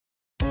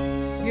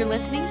You're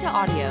listening to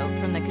audio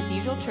from the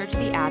Cathedral Church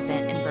of the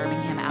Advent in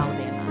Birmingham,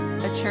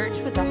 Alabama, a church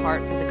with a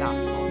heart for the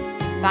gospel.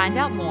 Find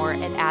out more at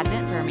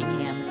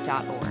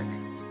adventbirmingham.org.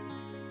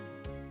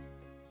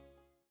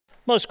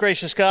 Most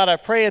gracious God, I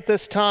pray at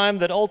this time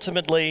that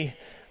ultimately,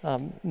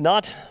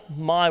 not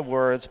my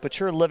words, but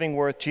your living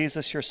word,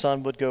 Jesus, your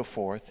Son, would go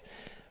forth,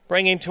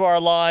 bringing to our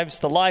lives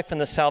the life and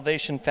the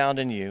salvation found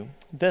in you.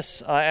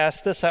 This I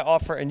ask, this I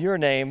offer in your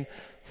name,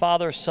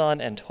 Father,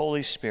 Son, and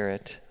Holy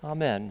Spirit.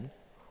 Amen.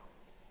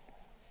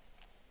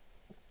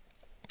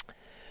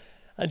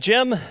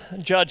 Jim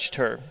judged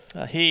her.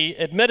 He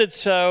admitted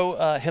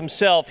so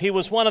himself. He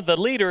was one of the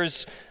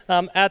leaders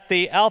at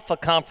the Alpha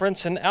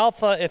Conference. And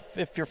Alpha,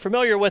 if you're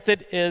familiar with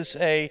it, is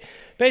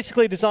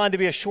basically designed to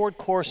be a short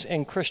course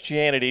in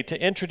Christianity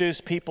to introduce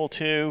people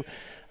to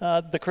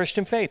the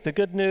Christian faith, the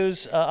good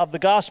news of the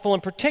gospel.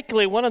 And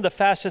particularly one of the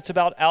facets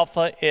about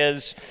Alpha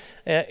is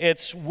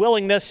its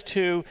willingness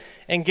to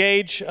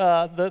engage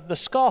the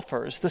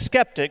scoffers, the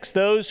skeptics,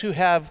 those who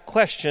have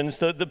questions.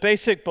 The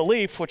basic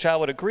belief, which I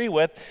would agree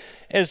with,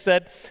 is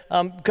that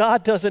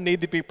God doesn't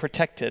need to be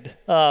protected.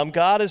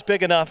 God is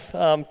big enough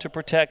to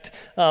protect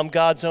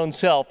God's own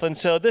self. And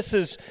so this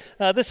is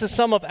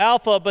some of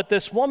Alpha, but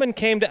this woman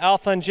came to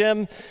Alpha, and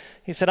Jim,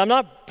 he said, I'm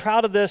not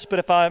proud of this, but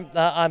if I'm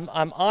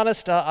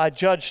honest, I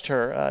judged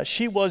her.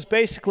 She was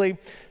basically,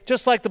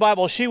 just like the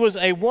Bible, she was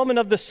a woman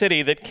of the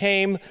city that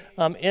came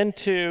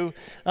into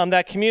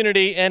that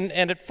community. And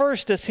at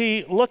first, as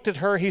he looked at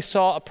her, he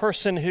saw a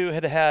person who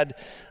had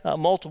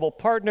multiple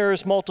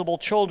partners, multiple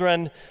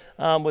children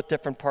with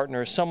different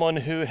partners, someone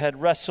who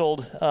had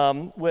wrestled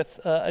with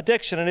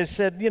addiction. And he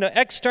said,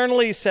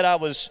 externally, he said, I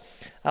was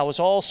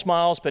all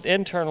smiles, but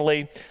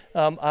internally,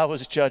 I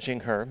was judging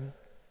her.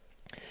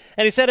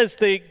 And he said as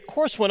the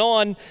course went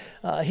on,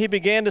 he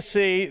began to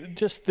see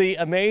just the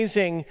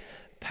amazing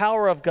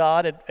power of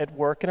God at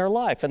work in her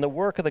life and the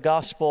work of the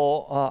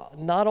gospel,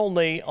 not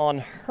only on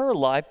her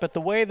life, but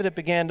the way that it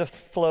began to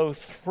flow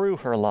through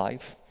her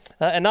life.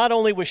 And not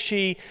only was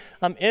she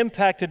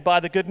impacted by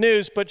the good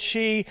news, but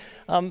she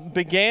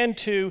began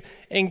to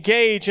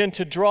engage and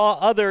to draw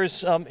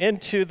others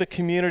into the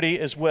community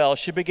as well.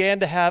 She began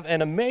to have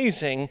an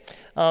amazing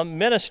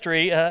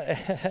ministry.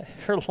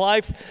 Her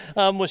life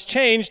was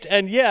changed,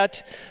 and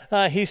yet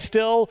he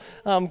still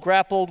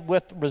grappled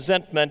with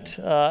resentment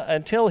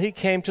until he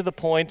came to the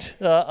point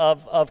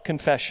of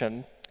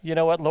confession. You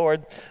know what,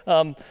 Lord?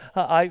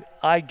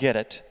 I get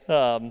it.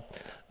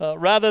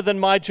 Rather than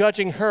my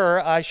judging her,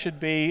 I should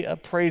be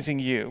praising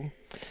you.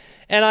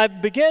 And I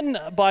begin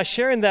by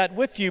sharing that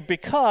with you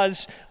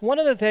because one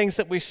of the things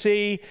that we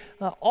see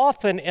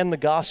often in the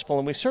gospel,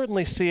 and we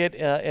certainly see it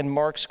in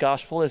Mark's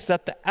gospel, is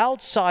that the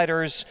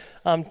outsiders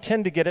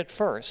tend to get it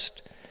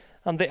first.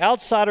 The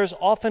outsiders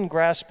often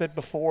grasp it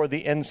before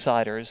the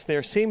insiders.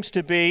 There seems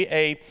to be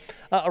a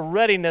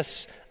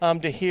readiness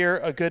to hear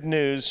a good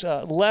news,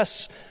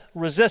 less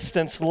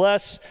resistance,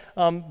 less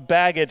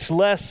baggage,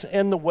 less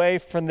in the way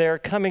from their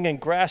coming and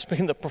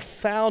grasping the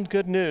profound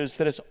good news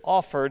that is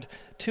offered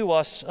to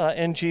us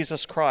in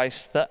Jesus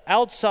Christ. The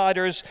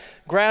outsiders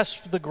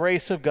grasp the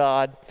grace of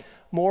God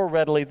more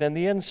readily than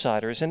the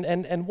insiders.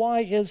 And why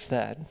is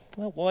that?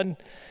 Well,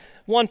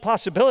 one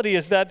possibility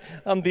is that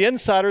the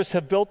insiders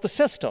have built the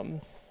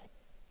system.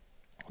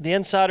 The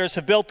insiders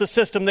have built the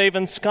system. They've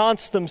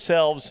ensconced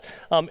themselves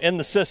in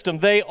the system.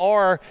 They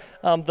are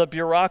the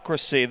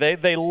bureaucracy.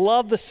 They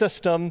love the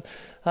system,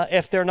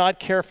 if they're not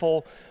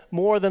careful,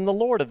 more than the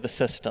Lord of the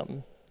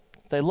system.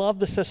 They love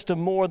the system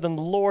more than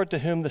the Lord to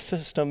whom the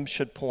system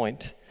should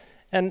point.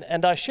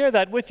 And I share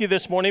that with you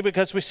this morning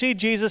because we see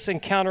Jesus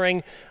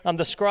encountering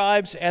the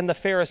scribes and the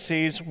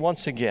Pharisees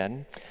once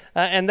again.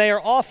 And they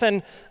are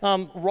often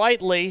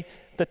rightly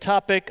the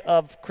topic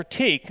of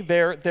critique,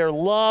 their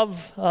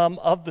love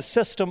of the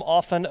system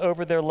often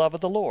over their love of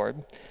the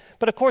Lord.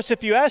 But of course,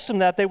 if you asked them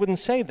that, they wouldn't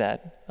say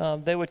that.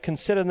 They would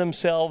consider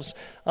themselves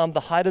the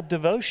height of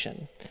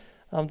devotion,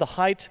 the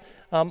height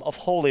of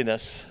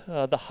holiness,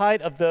 the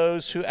height of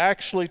those who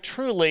actually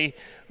truly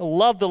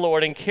loved the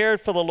Lord and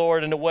cared for the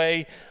Lord in a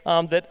way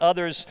that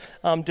others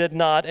did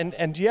not.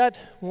 And yet,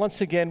 once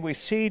again, we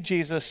see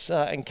Jesus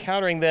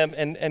encountering them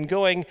and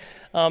going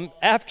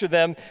after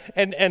them.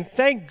 And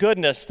thank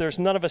goodness there's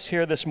none of us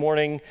here this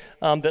morning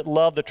that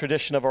love the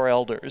tradition of our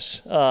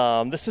elders.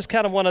 This is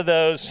kind of one of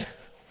those.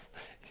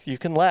 You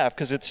can laugh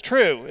because it's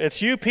true.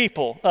 It's you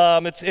people.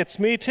 It's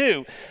me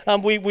too.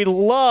 We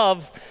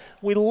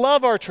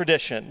love our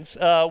traditions,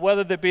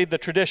 whether they be the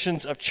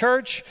traditions of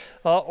church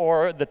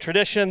or the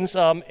traditions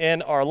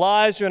in our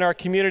lives or in our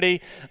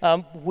community.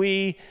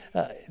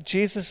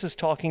 Jesus is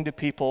talking to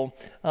people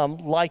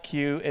like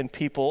you and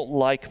people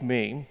like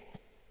me.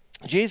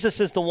 Jesus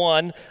is the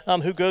one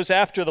who goes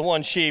after the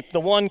one sheep, the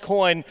one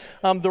coin,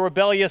 the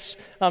rebellious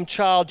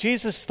child.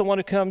 Jesus is the one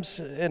who comes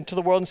into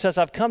the world and says,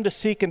 I've come to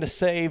seek and to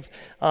save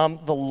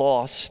the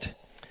lost.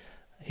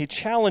 He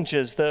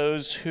challenges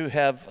those who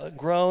have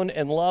grown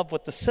in love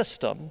with the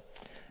system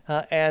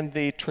and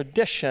the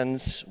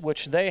traditions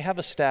which they have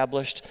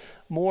established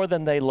more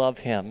than they love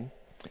him.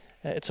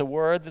 It's a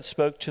word that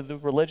spoke to the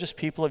religious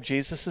people of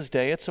Jesus'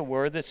 day. It's a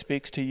word that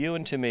speaks to you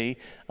and to me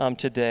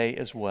today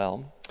as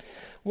well.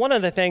 One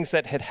of the things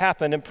that had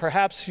happened, and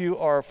perhaps you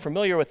are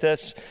familiar with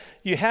this,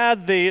 you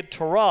had the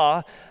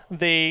Torah,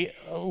 the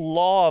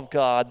law of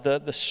God,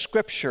 the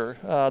scripture,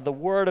 the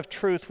word of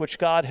truth which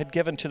God had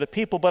given to the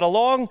people. But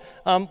along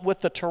with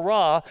the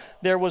Torah,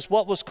 there was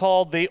what was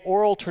called the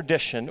oral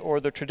tradition,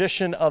 or the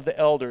tradition of the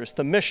elders,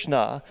 the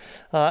Mishnah.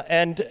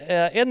 And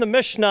in the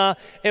Mishnah,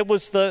 it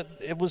was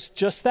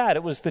just that.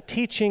 It was the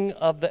teaching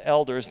of the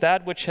elders,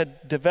 that which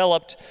had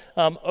developed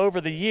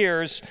over the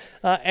years.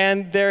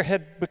 And there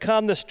had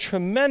become this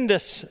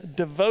tremendous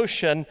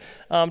devotion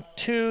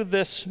to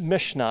this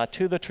Mishnah,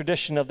 to the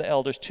tradition of the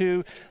elders,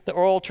 to the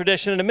oral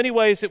tradition. And in many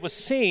ways, it was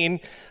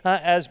seen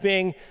as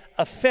being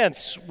a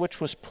fence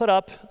which was put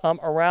up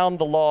around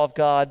the law of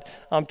God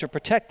to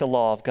protect the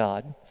law of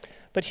God.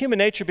 But human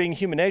nature being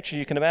human nature,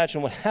 you can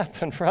imagine what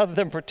happened. Rather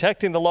than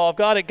protecting the law of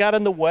God, it got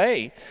in the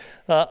way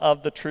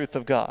of the truth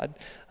of God.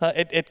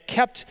 It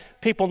kept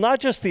people, not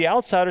just the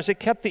outsiders, it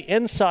kept the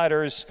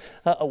insiders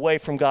away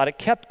from God. It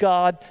kept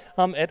God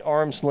at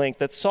arm's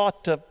length. It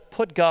sought to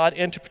put God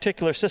into a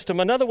particular system.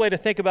 Another way to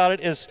think about it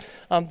is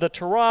the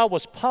Torah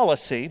was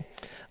policy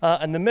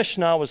and the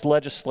Mishnah was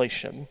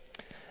legislation.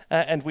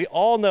 And we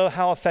all know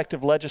how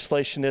effective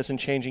legislation is in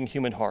changing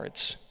human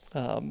hearts.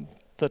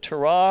 The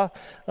Torah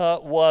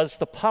was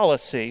the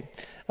policy,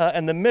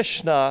 and the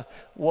Mishnah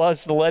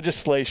was the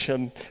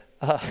legislation.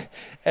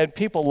 And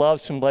people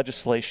love some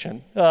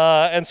legislation,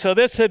 and so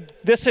this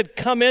had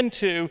come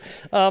into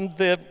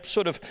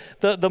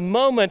the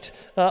moment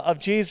of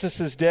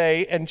Jesus'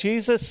 day, and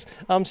Jesus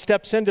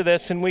steps into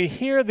this, and we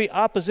hear the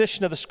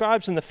opposition of the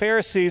scribes and the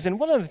Pharisees. And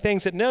one of the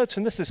things it notes,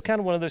 and this is kind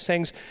of one of those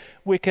things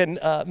we can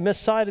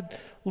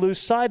lose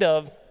sight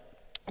of,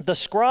 the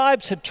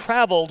scribes had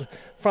traveled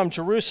from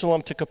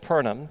Jerusalem to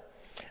Capernaum,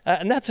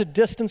 and that's a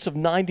distance of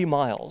 90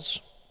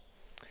 miles.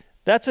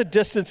 That's a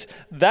distance,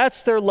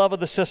 that's their love of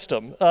the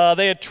system.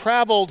 They had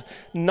traveled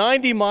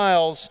 90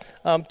 miles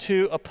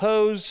to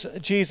oppose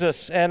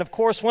Jesus. And of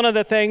course, one of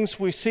the things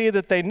we see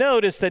that they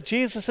note is that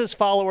Jesus'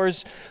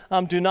 followers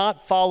do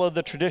not follow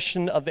the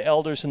tradition of the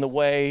elders in the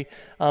way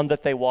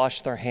that they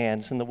wash their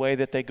hands, in the way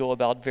that they go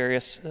about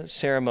various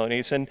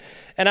ceremonies. And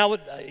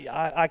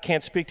I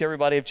can't speak to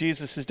everybody of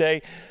Jesus'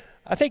 day.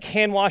 I think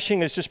hand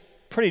washing is just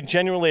pretty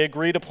generally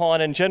agreed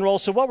upon in general.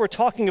 So what we're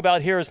talking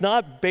about here is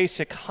not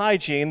basic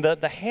hygiene.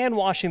 The hand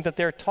washing that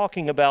they're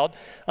talking about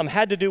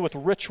had to do with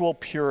ritual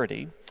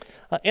purity.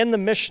 In the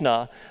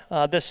Mishnah,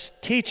 this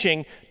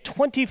teaching,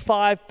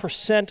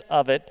 25%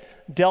 of it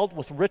dealt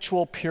with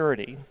ritual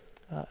purity.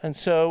 And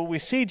so we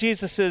see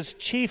Jesus'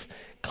 chief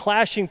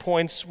clashing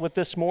points with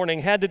this morning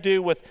had to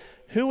do with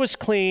who was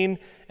clean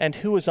and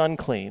who was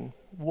unclean,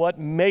 what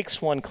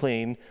makes one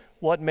clean,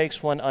 what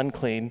makes one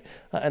unclean,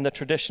 and the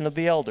tradition of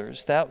the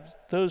elders.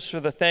 Those are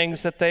the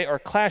things that they are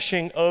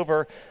clashing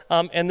over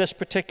in this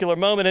particular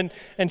moment.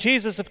 And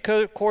Jesus, of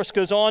course,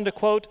 goes on to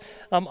quote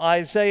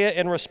Isaiah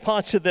in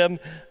response to them.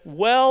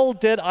 Well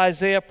did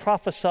Isaiah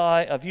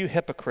prophesy of you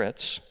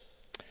hypocrites.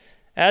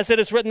 As it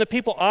is written, the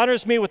people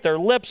honors me with their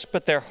lips,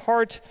 but their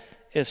heart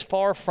is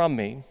far from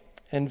me.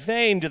 In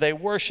vain do they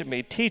worship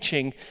me,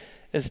 teaching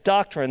as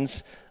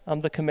doctrines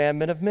the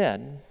commandment of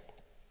men.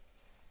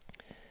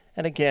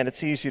 And again,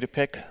 it's easy to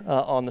pick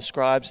on the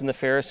scribes and the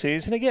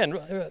Pharisees. And again,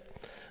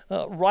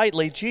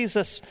 rightly,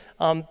 Jesus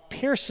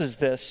pierces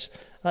this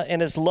in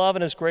his love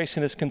and his grace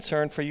and his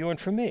concern for you and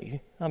for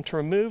me, to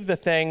remove the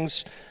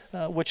things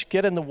which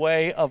get in the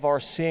way of our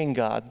seeing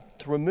God,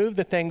 to remove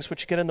the things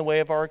which get in the way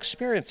of our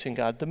experiencing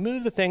God, to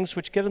move the things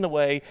which get in the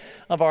way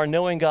of our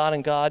knowing God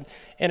and God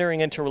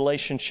entering into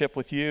relationship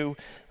with you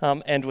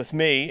and with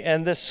me.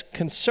 And this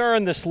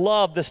concern, this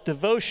love, this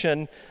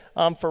devotion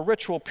for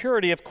ritual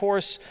purity, of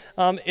course,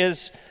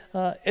 is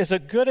a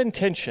good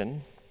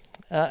intention,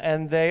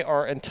 and they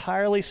are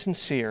entirely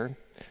sincere.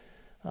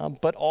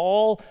 But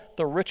all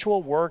the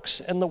ritual works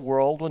in the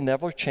world will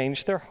never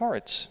change their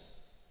hearts.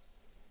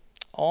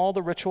 All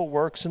the ritual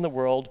works in the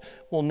world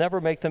will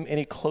never make them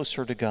any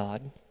closer to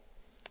God.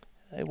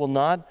 It will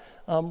not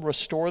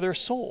restore their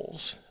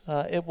souls.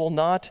 It will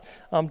not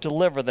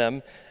deliver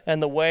them in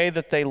the way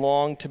that they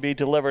long to be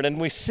delivered. And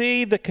we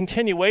see the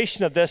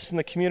continuation of this in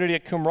the community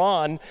at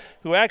Qumran,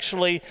 who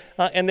actually,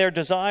 in their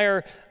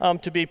desire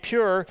to be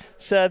pure,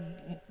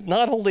 said,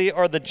 not only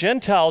are the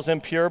Gentiles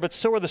impure, but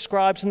so are the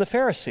scribes and the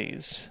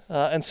Pharisees.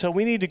 And so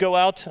we need to go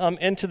out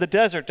into the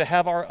desert to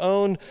have our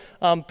own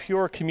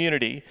pure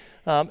community.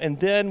 And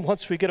then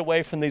once we get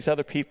away from these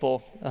other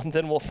people,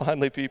 then we'll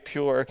finally be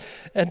pure.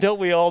 And don't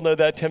we all know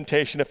that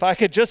temptation? If I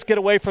could just get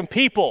away from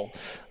people,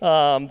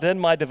 then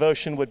my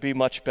devotion would be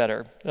much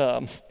better.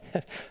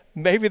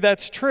 Maybe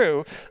that's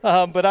true,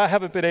 but I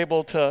haven't been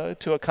able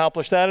to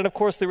accomplish that. And of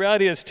course, the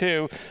reality is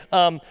too,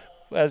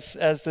 as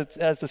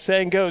the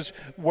saying goes,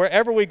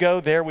 wherever we go,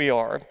 there we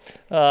are.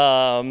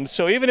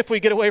 So even if we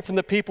get away from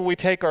the people, we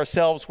take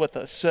ourselves with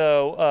us.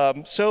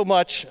 So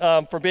much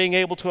for being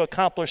able to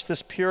accomplish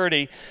this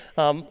purity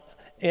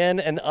in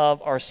and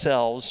of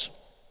ourselves.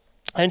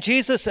 And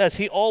Jesus, as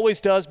he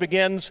always does,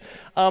 begins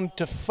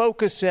to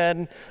focus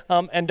in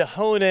and to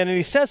hone in. And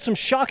he says some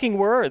shocking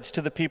words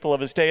to the people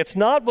of his day. It's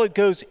not what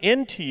goes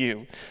into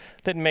you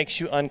that makes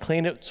you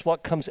unclean. It's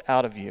what comes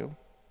out of you.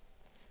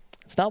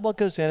 It's not what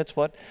goes in, it's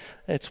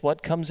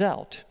what comes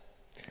out.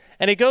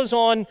 And he goes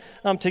on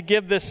to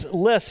give this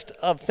list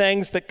of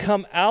things that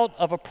come out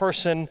of a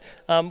person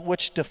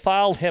which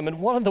defile him. And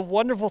one of the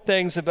wonderful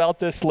things about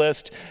this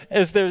list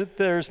is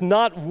there's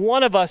not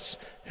one of us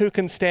who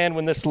can stand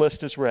when this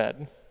list is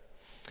read.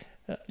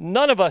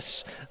 None of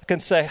us can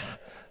say,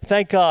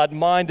 thank God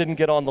mine didn't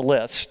get on the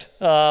list.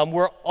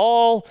 We're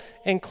all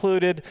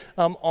included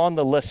on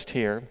the list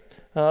here.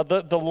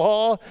 The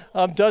law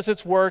does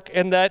its work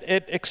in that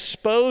it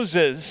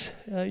exposes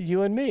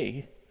you and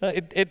me.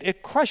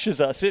 It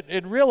crushes us.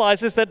 It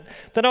realizes that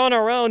on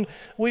our own,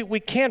 we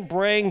can't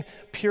bring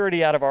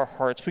purity out of our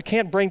hearts. We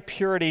can't bring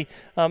purity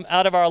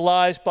out of our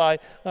lives by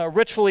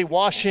ritually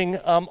washing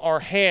our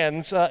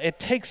hands. It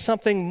takes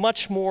something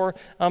much more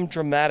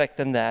dramatic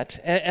than that.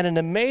 And an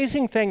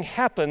amazing thing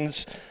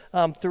happens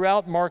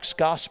throughout Mark's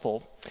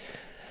gospel.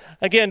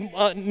 Again,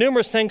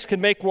 numerous things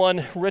could make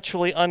one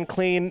ritually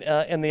unclean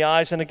in the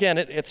eyes. And again,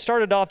 it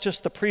started off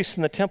just the priests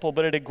in the temple,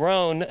 but it had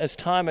grown as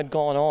time had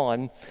gone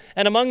on.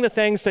 And among the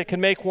things that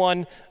can make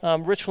one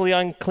ritually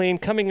unclean,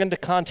 coming into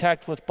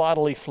contact with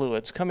bodily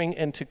fluids, coming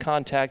into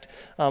contact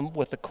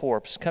with a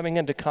corpse, coming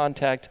into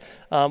contact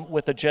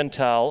with a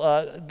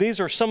Gentile. These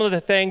are some of the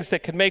things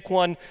that can make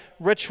one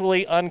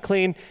ritually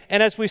unclean.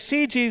 And as we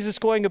see Jesus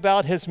going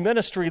about his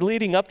ministry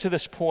leading up to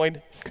this point,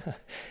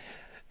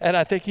 and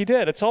I think he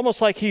did. It's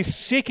almost like he's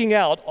seeking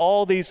out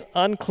all these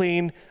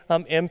unclean,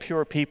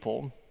 impure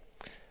people.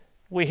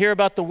 We hear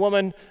about the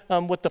woman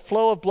with the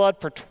flow of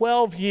blood for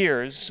 12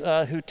 years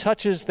who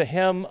touches the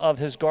hem of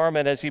his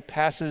garment as he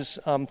passes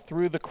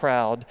through the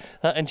crowd.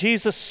 And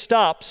Jesus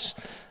stops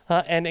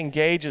and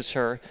engages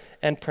her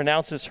and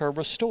pronounces her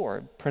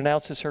restored,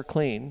 pronounces her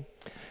clean.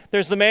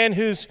 There's the man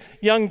whose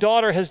young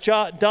daughter has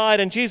died,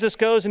 and Jesus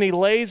goes and he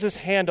lays his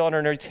hand on her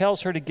and he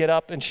tells her to get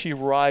up, and she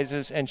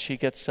rises and she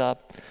gets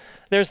up.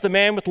 There's the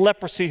man with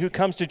leprosy who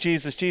comes to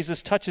Jesus.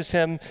 Jesus touches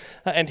him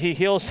and he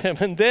heals him.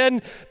 And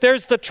then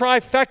there's the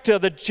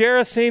trifecta, the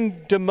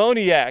Gerasene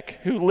demoniac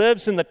who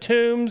lives in the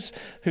tombs,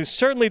 who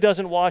certainly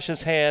doesn't wash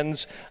his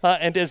hands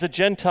and is a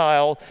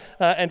Gentile.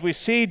 And we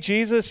see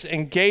Jesus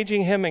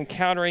engaging him,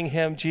 encountering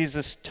him.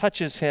 Jesus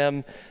touches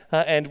him.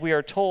 And we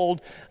are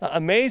told,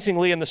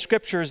 amazingly in the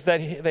scriptures,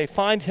 that they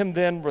find him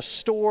then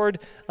restored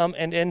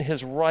and in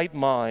his right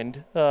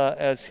mind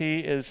as he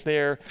is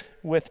there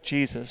with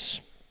Jesus.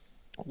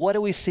 What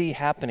do we see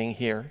happening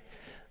here?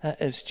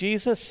 As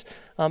Jesus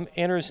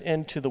enters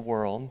into the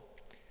world,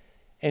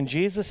 and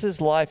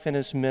Jesus' life and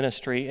his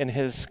ministry and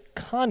his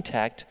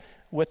contact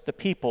with the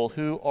people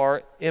who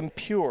are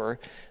impure,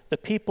 the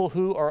people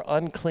who are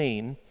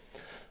unclean,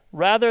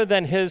 rather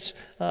than his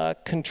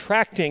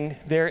contracting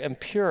their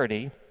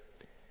impurity,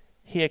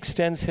 he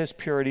extends his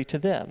purity to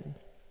them.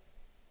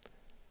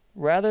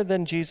 Rather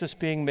than Jesus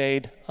being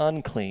made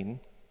unclean,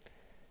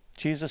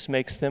 Jesus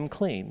makes them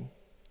clean.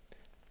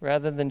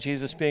 Rather than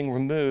Jesus being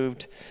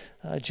removed,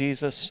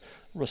 Jesus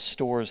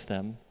restores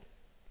them.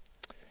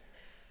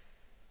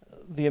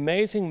 The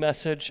amazing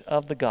message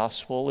of the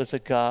gospel is a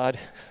God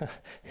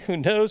who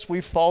knows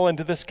we fall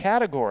into this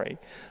category.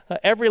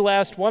 Every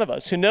last one of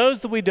us, who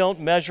knows that we don't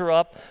measure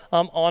up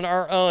on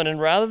our own,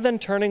 and rather than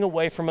turning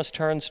away from us,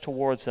 turns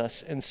towards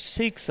us and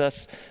seeks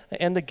us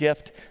in the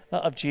gift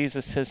of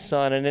Jesus, his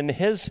Son, and in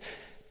his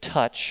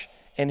touch,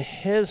 in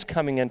his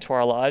coming into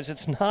our lives.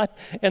 It's not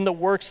in the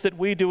works that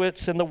we do,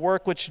 it's in the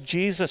work which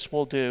Jesus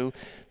will do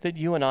that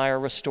you and I are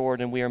restored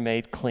and we are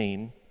made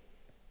clean.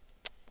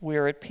 We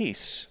are at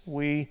peace.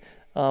 We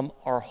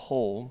are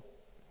whole.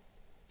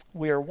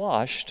 We are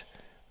washed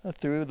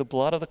through the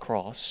blood of the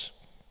cross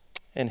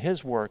and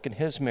his work and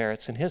his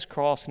merits and his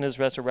cross and his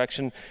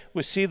resurrection.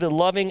 We see the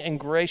loving and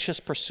gracious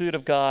pursuit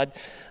of God,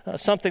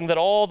 something that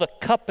all the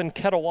cup and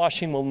kettle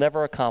washing will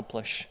never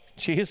accomplish.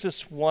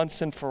 Jesus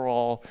once and for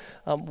all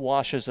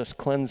washes us,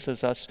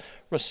 cleanses us,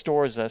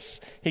 restores us.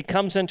 He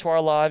comes into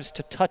our lives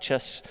to touch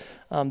us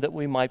that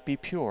we might be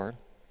pure.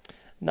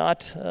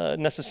 Not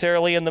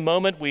necessarily in the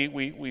moment.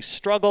 We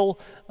struggle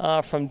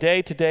from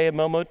day to day and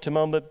moment to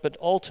moment, but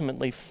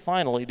ultimately,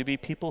 finally, to be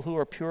people who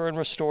are pure and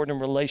restored in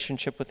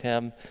relationship with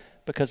him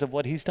because of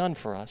what he's done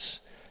for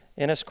us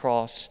in his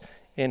cross,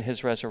 in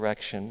his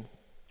resurrection.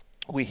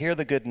 We hear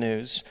the good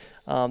news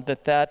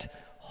that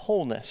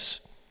wholeness,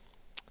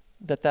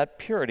 that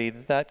purity,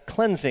 that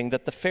cleansing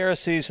that the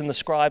Pharisees and the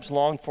scribes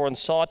longed for and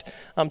sought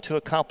to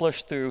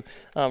accomplish through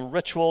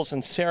rituals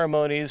and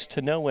ceremonies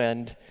to no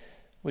end,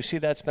 we see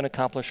that's been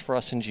accomplished for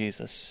us in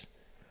Jesus.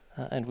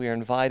 And we are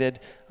invited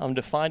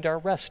to find our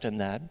rest in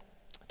that,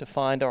 to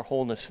find our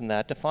wholeness in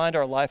that, to find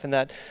our life in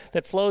that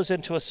flows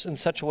into us in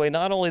such a way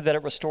not only that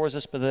it restores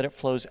us, but that it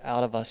flows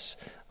out of us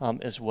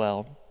as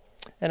well.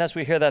 And as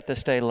we hear that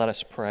this day, let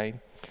us pray.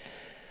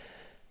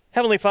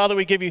 Heavenly Father,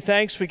 we give you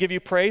thanks, we give you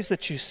praise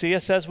that you see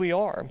us as we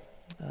are,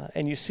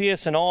 and you see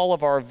us in all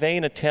of our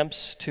vain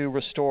attempts to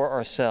restore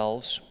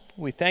ourselves.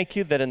 We thank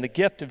you that in the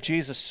gift of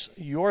Jesus,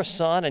 your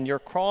Son, and your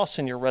cross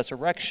and your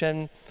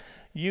resurrection,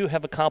 you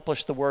have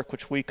accomplished the work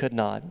which we could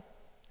not.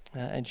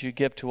 And you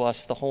give to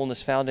us the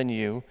wholeness found in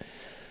you.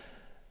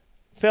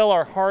 Fill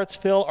our hearts,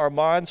 fill our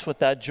minds with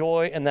that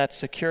joy and that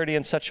security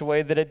in such a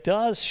way that it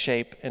does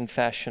shape and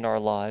fashion our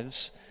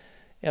lives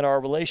and our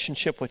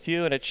relationship with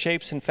you, and it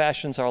shapes and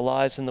fashions our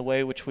lives in the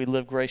way which we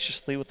live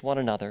graciously with one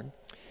another.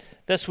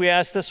 This we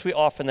ask, this we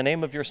offer in the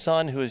name of your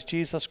Son, who is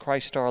Jesus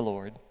Christ our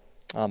Lord.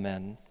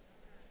 Amen.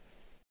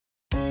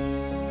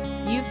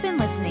 You've been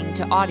listening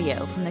to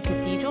audio from the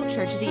Cathedral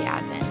Church of the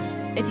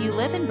Advent. If you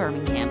live in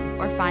Birmingham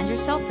or find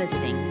yourself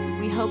visiting,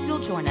 we hope you'll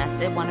join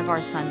us at one of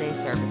our Sunday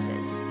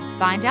services.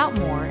 Find out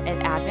more at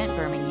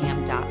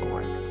adventbirmingham.org.